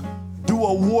 do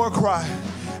a war cry.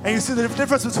 And you see the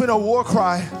difference between a war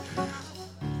cry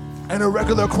and a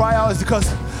regular cry out is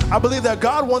because I believe that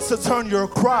God wants to turn your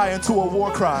cry into a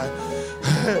war cry.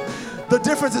 The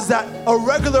difference is that a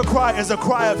regular cry is a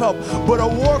cry of help, but a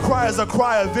war cry is a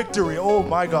cry of victory. Oh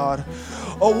my God.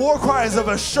 A war cry is of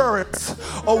assurance.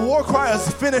 A war cry is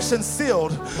finished and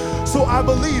sealed. So I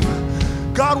believe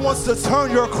God wants to turn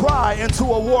your cry into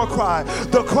a war cry.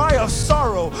 The cry of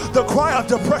sorrow, the cry of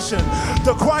depression,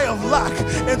 the cry of lack,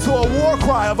 into a war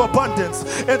cry of abundance,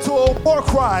 into a war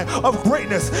cry of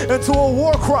greatness, into a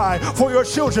war cry for your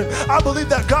children. I believe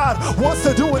that God wants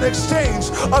to do an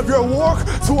exchange of your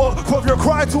of your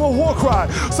cry to a war cry.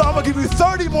 So I'm gonna give you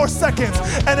 30 more seconds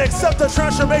and accept the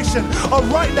transformation of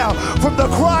right now from the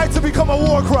cry to become a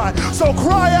war cry. So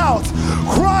cry out,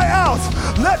 cry out.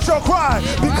 Let your cry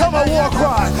become a war cry.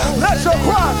 Let your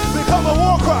cry become a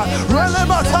war cry.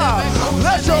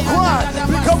 Let your cry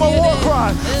become a war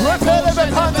cry.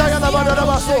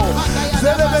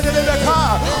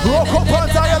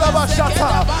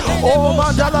 Oh,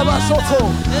 mandala basoto.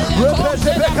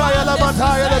 Repetebekaya la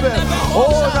mantaya lebe.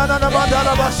 Oh, nana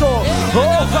mandala baso.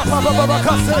 Oh, papa baba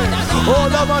kase. Oh,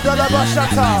 la mandala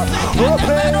bashata. Oh,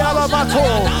 pe ala mato.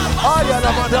 Aya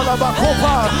la mandala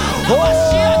bakopa. Oh,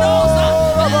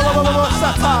 baba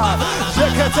sata.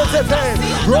 Jeketetepe.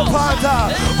 Ropanda.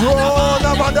 Oh,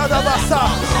 la mandala basa.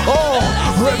 Oh,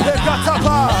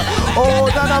 repekatapa. Oh,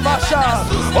 nana masha.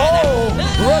 Oh,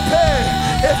 repe.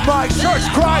 If my church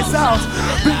cries out,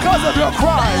 because of your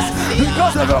cries,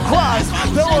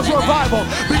 there was revival.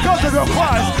 Because of your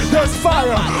cries, there's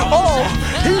fire. Oh,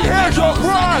 he hears your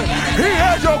cry. He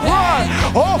hears your cry.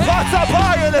 Oh,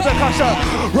 patapaya lebekasha.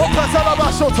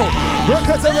 Rokatalabashoto.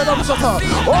 Rokatalabashoto.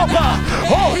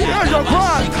 Oh, he hears your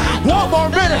cry. One more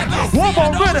minute.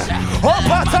 Oh,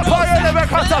 patapaya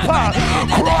lebekatapa.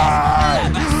 Cry.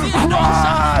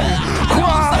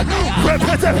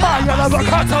 Repetepaya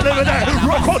lebekata lebede.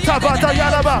 Rokota bata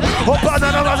yalaba,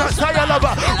 opana na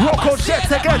sayalaba,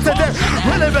 rokoshete getede,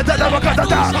 relevete na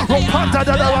bakata, ropanta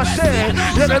da washe,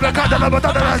 relevekata na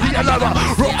batata yalaba,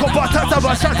 rokopata da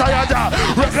bashata yada,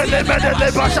 rekelemede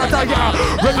de bashata ya,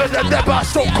 rekelemede de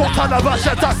basokota na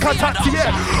bashata katatie,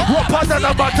 ropana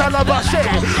na batala bashe,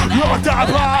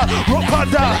 rodaba,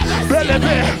 ropanda,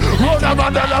 Belebe, Rona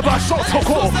Mandalaba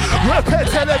Shotoko,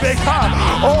 Repetelebeka,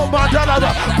 oh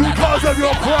Mandalaba, because of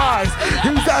your cries,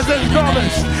 he has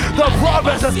acknowledged the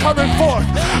promise is coming forth.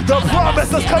 The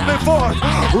promise is coming forth.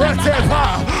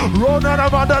 Retepa, Rona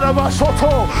Mandalaba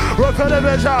Shoto,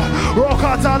 Repelebeja,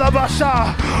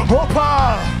 Rokatalabasha,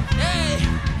 Opa. Hey,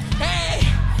 hey,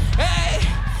 hey,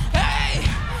 hey,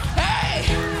 hey,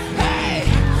 hey,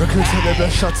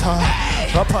 Reketelebeshata,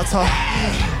 Rapata.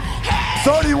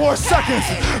 30 more seconds,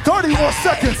 30 more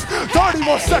seconds, 30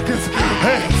 more seconds.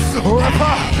 Hey,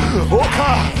 Rapa,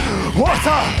 Oka,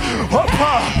 Wata,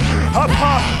 Opa,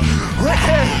 Apa,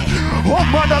 Reke,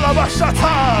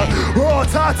 Omanalabashata,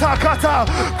 Rotata Kata,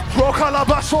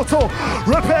 Rokalabashoto,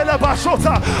 Repele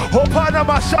Bashota, Opana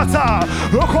Mashata,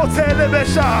 Rokotele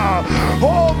Besha,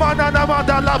 Oh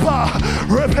Mananamandalaba,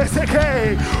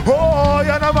 Repeseke, Oh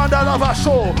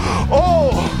Yanamandalabasho,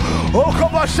 Oh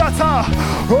Okabashata,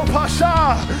 Opasha,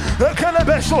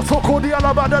 Ekelebesho Tokodi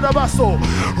Alabandalabaso,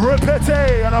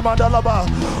 Repete Anamandalaba,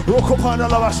 Rokopana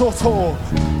Labashoto.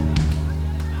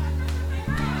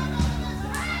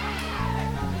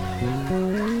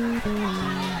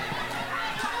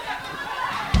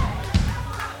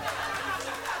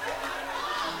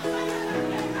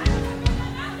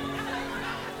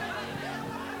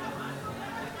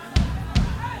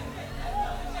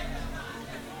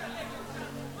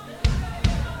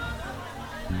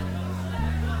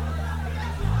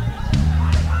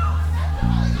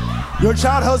 Your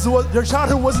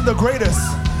childhood wasn't the greatest,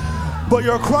 but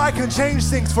your cry can change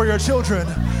things for your children.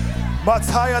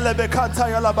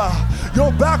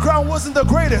 Your background wasn't the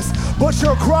greatest, but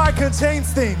your cry can change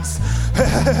things.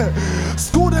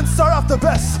 School didn't start off the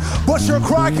best, but your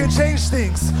cry can change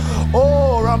things.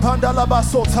 Oh, Rampandala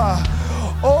Basota.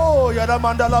 Oh,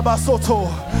 Yadamandala Basoto.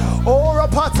 Oh,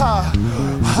 Rapata.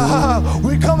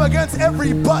 We come against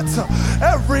every but.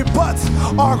 Every but.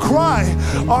 Our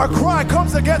cry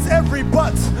comes against every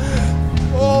but.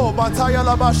 Oh, Mataya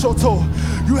Labashoto.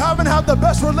 You haven't had the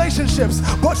best relationships,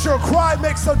 but your cry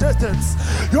makes a difference.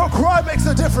 Your cry makes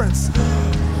a difference.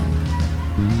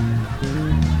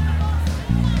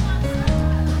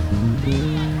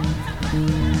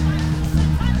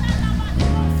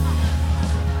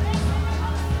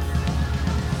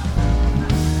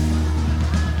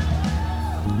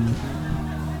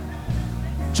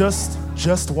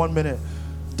 Just 1 minute.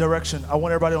 Direction. I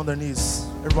want everybody on their knees.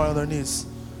 Everybody on their knees.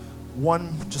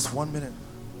 Just 1 minute.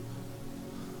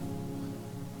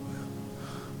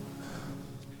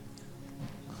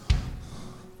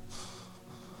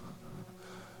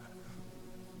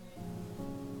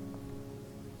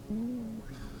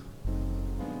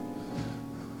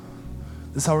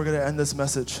 This is how we're going to end this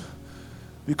message.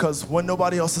 Because when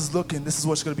nobody else is looking, this is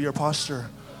what's going to be your posture.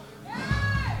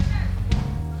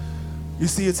 You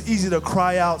see, it's easy to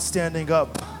cry out standing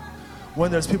up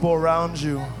when there's people around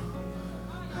you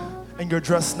and you're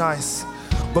dressed nice.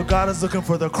 But God is looking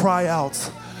for the cry out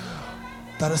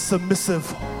that is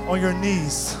submissive on your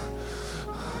knees.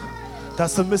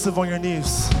 That's submissive on your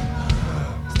knees.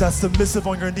 That's submissive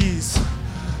on your knees.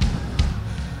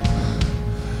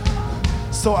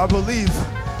 So I believe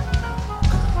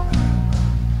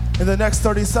in the next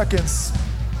 30 seconds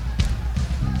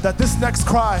that this next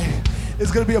cry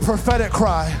is going to be a prophetic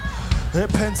cry.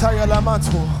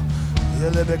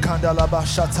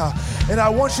 And I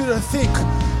want you to think,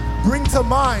 bring to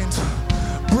mind,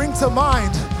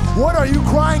 what are you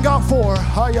crying out for?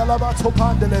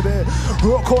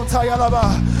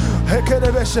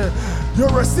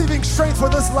 You're receiving strength for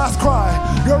this last cry.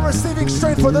 You're receiving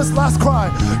strength for this last cry.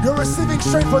 You're receiving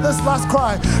strength for this last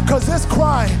cry. Because this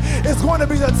cry is going to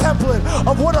be the template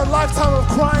of what a lifetime of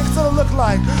crying is going to look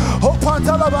like.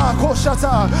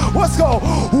 Let's go.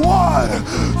 1, 2.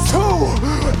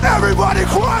 Everybody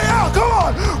cry out. Come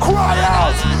on. Cry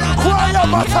out. Cry out.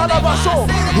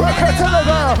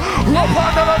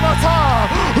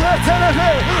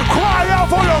 Cry out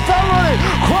for your family.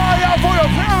 Cry out for your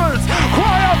parents.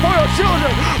 Cry out for your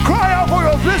children. Cry out for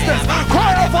your business.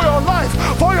 Cry out for your life,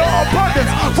 for your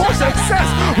abundance, for success.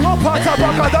 Cry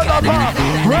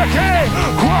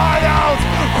out.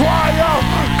 Cry out.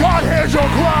 God hears your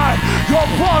cry. Your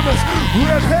promise.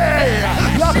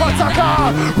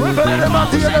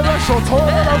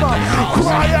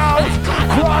 Cry out.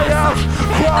 Cry out.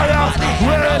 Cry out.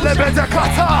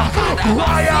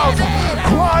 Cry out.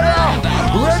 Cry out.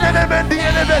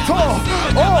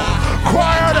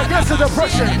 cry out against the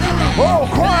depression. Oh,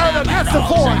 cry out against the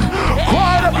thorn.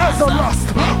 Cry out against the lust.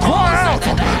 Cry out.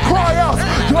 Cry out.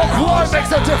 Your cry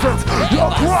makes a difference. Your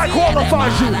cry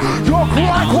qualifies you. Your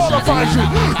cry qualifies you.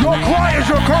 Your cry is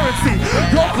your currency.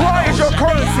 Your cry is your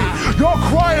currency. Your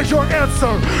cry is your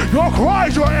answer. Your cry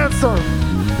is your answer.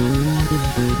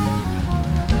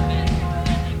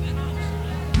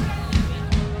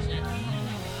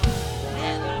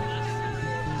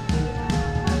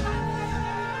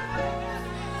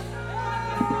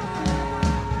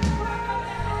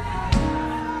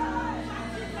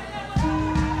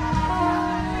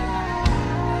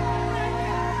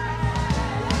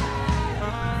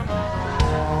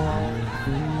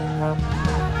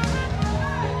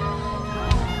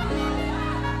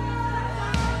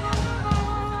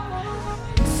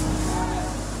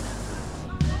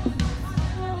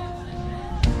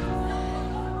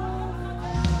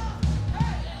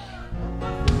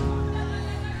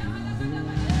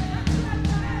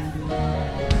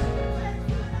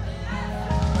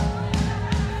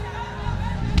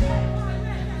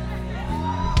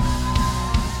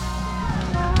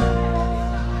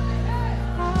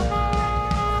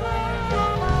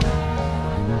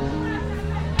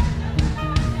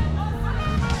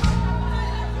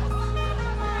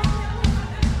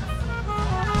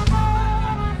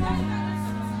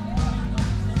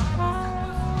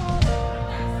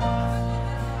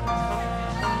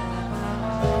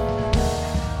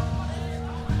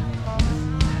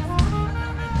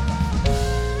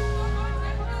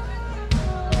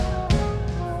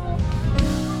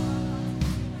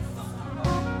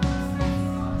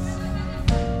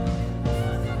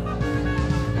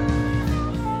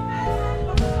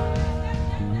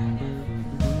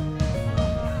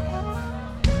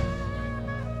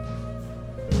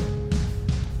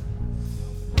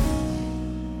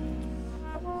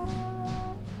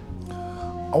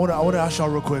 I want to ask y'all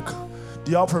real quick.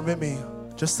 Do y'all permit me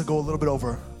just to go a little bit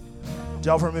over? Do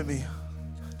y'all permit me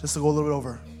just to go a little bit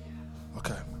over?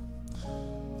 Okay.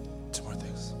 2 more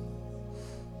things.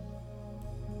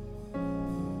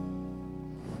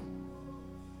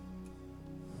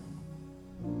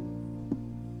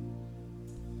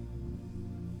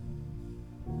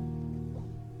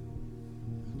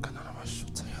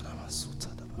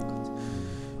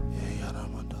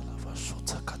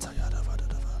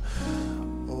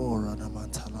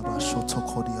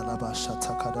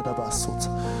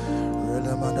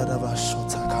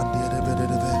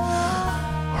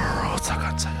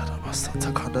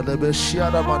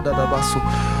 Shiara mandala basu,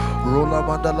 rola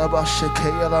mandala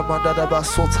bashekeya la mandala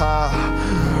basota,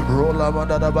 rola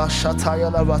mandala bashataya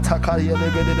la batakaya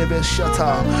lebelebe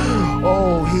shata.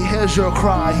 Oh, he hears your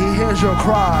cry, he hears your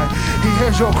cry, he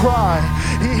hears your cry,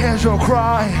 he hears your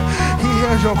cry, he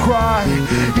hears your cry,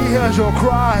 he hears your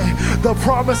cry. The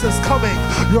promise is coming,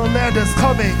 your land is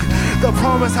coming. The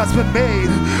promise has been made.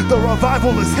 The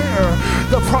revival is here.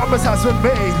 The promise has been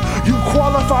made. You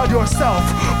qualified yourself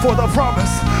for the promise.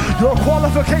 Your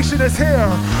qualification is here.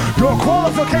 Your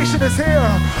qualification is here.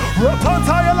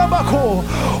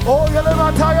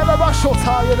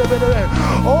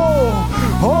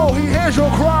 Oh, he hears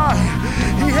your cry.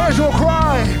 He hears your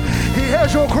cry. He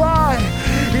hears your cry.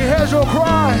 He hears your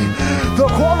cry. The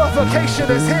qualification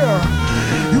is here.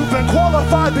 You've been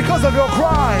qualified because of your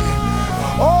cry.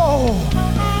 Oh,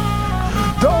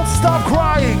 don't stop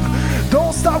crying.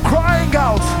 Don't stop crying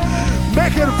out.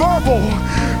 Make it verbal.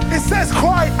 It says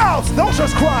cry out. Don't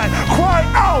just cry. Cry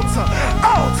out.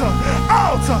 Out.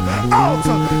 Out. Out.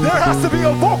 There has to be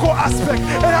a vocal aspect.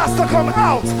 It has to come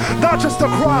out. Not just a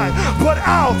cry, but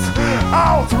out.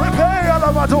 Out.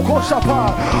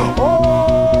 Oh.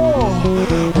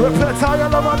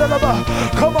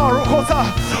 Come on, Rukota.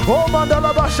 Oh,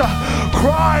 Mandalabasha.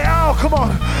 Cry out. Come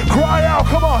on. Cry out.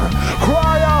 Come on.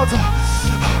 Cry out.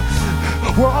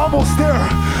 We're almost there.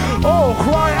 Oh,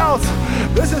 cry out.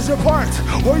 This is your part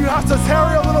where you have to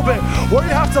tarry a little bit, where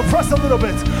you have to press a little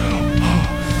bit.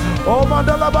 Oh,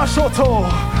 Mandala Bashoto.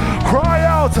 Cry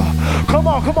out. Come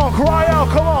on, come on, cry out,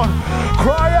 come on.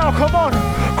 Cry out, come on.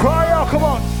 Cry out, come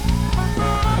on.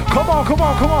 Come on, come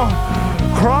on, come on.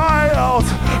 Cry out,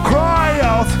 cry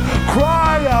out,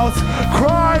 cry out,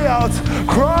 cry out,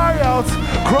 cry out,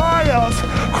 cry out,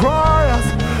 cry out,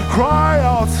 cry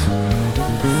out.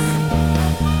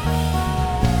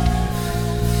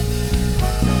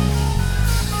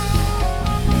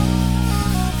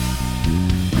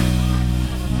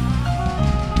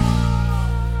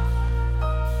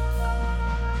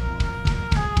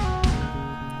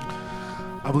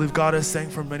 I believe God is saying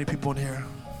for many people in here,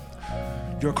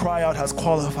 your cry out has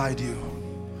qualified you.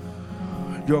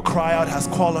 Your cry out has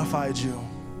qualified you.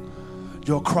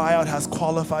 Your cry out has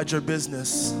qualified your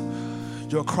business.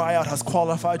 Your cry out has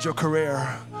qualified your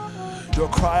career. Your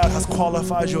cry out has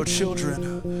qualified your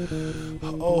children.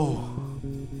 Oh,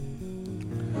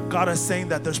 God is saying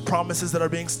that there's promises that are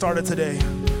being started today.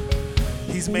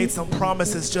 He's made some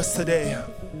promises just today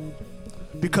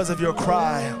because of your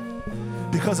cry.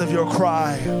 Because of your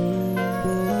cry.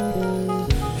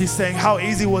 He's saying, how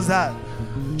easy was that?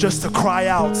 Just to cry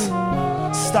out.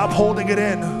 Stop holding it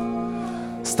in.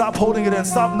 Stop holding it in.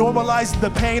 Stop normalizing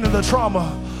the pain and the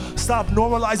trauma. Stop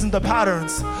normalizing the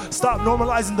patterns. Stop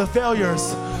normalizing the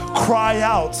failures. Cry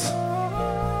out.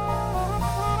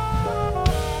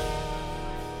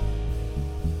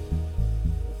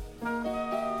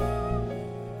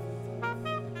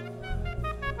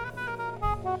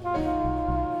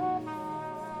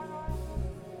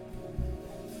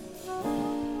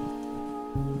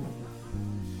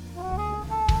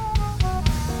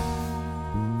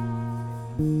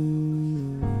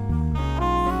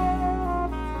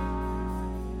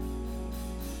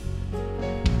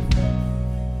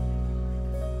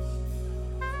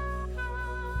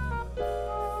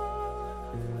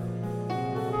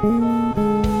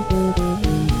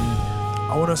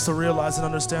 I want us to realize and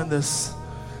understand this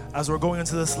as we're going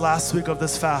into this last week of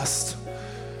this fast.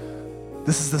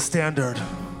 This is the standard.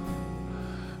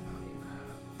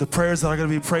 The prayers that are going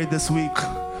to be prayed this week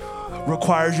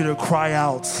requires you to cry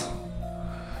out.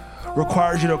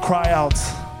 Requires you to cry out.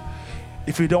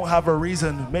 If you don't have a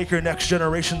reason, make your next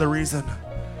generation the reason.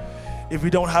 If you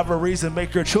don't have a reason,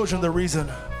 make your children the reason.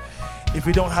 If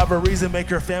you don't have a reason, make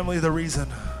your family the reason.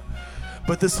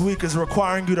 But this week is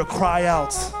requiring you to cry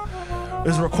out.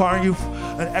 Is requiring you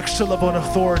an extra level of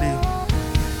authority.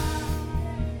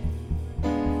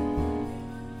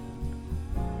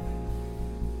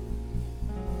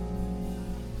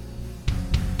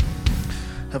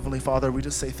 Heavenly Father, we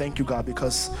just say thank you, God,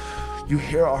 because you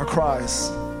hear our cries.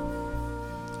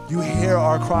 You hear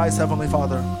our cries, Heavenly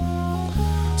Father.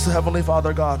 So Heavenly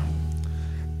Father, God,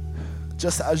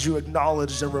 just as you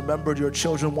acknowledged and remembered your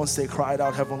children once they cried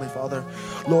out, Heavenly Father,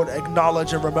 Lord,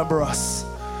 acknowledge and remember us.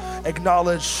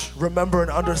 Acknowledge, remember,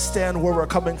 and understand where we're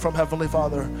coming from, Heavenly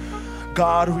Father.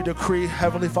 God, we decree,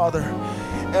 Heavenly Father,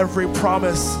 every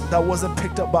promise that wasn't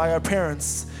picked up by our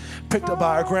parents, picked up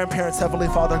by our grandparents, Heavenly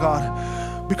Father,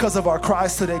 God, because of our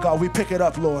cries today, God, we pick it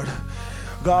up, Lord.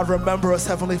 God, remember us,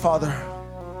 Heavenly Father.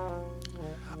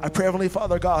 I pray, Heavenly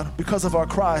Father, God, because of our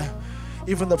cry,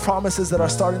 even the promises that are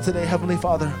starting today, Heavenly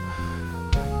Father,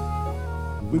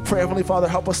 we pray, Heavenly Father,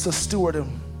 help us to steward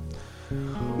them.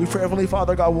 We pray, Heavenly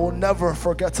Father, God, we'll never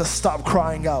forget to stop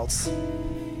crying out.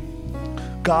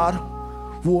 God,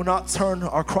 we will not turn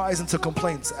our cries into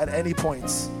complaints at any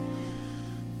point.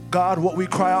 God, what we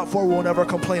cry out for, we'll never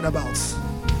complain about.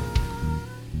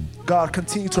 God,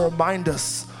 continue to remind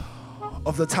us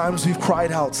of the times we've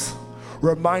cried out.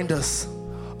 Remind us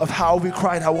of how we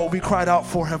cried out, what we cried out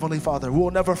for, Heavenly Father.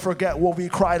 We'll never forget what we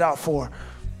cried out for.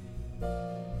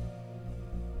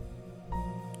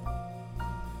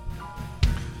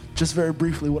 Just very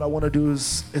briefly, what I want to do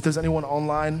is, if there's anyone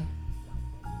online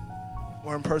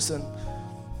or in person,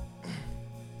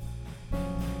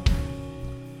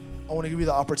 I want to give you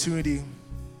the opportunity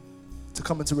to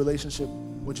come into relationship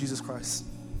with Jesus Christ.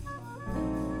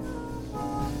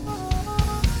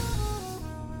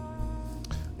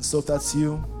 So if that's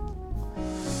you,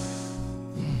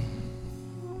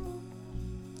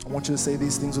 I want you to say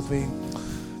these things with me,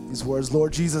 these words.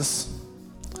 Lord Jesus,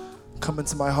 come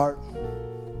into my heart.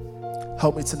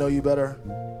 Help me to know you better.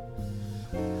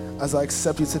 As I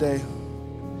accept you today,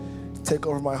 take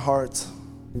over my heart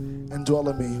and dwell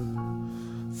in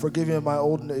me. Forgive me of my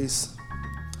old ways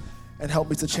and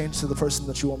help me to change to the person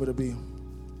that you want me to be.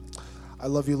 I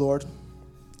love you, Lord,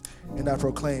 and I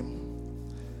proclaim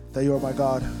that you are my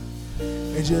God.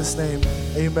 In Jesus' name,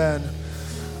 amen.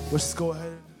 Let's just go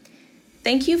ahead.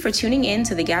 Thank you for tuning in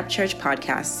to the Gap Church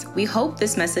podcast. We hope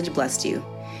this message blessed you.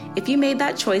 If you made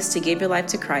that choice to give your life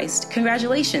to Christ,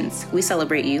 congratulations. We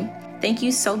celebrate you. Thank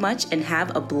you so much and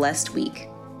have a blessed week.